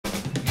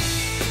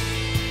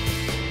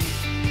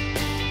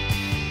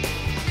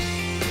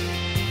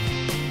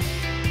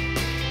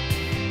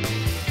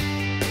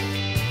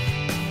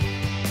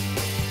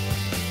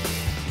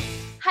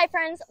Hi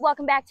friends,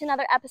 welcome back to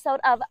another episode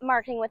of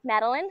Marketing with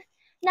Madalynn.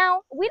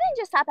 Now, we didn't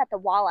just stop at the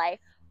walleye.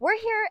 We're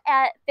here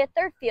at Fifth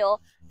Third Field,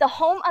 the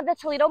home of the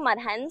Toledo Mud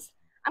Hens.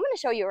 I'm going to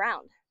show you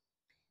around.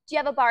 Do you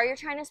have a bar you're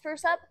trying to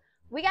spruce up?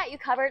 We got you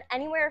covered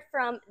anywhere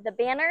from the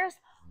banners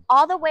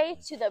all the way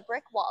to the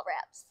brick wall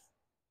wraps.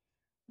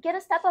 Get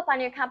a step up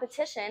on your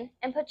competition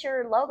and put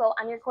your logo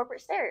on your corporate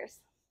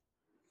stairs.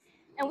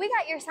 And we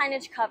got your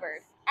signage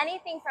covered,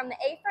 anything from the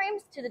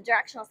A-frames to the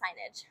directional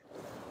signage.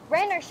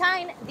 Rain or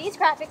shine, these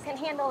graphics can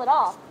handle it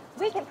all.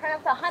 We can print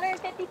up to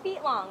 150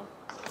 feet long.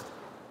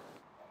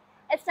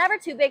 It's never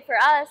too big for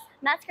us.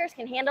 Metzgers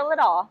can handle it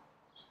all.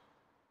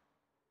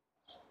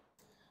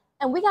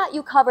 And we got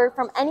you covered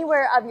from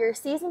anywhere of your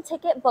season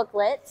ticket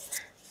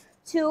booklets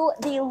to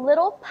the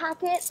little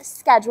pocket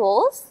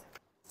schedules,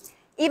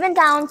 even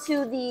down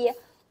to the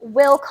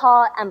will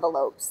call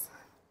envelopes.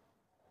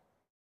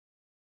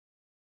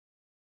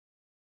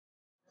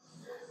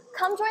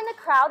 Come join the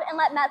crowd and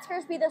let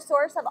Metzgers be the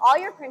source of all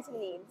your printing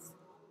needs.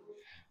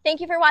 Thank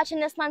you for watching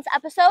this month's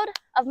episode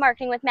of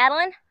Marketing with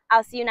Madalynn.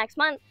 I'll see you next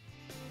month.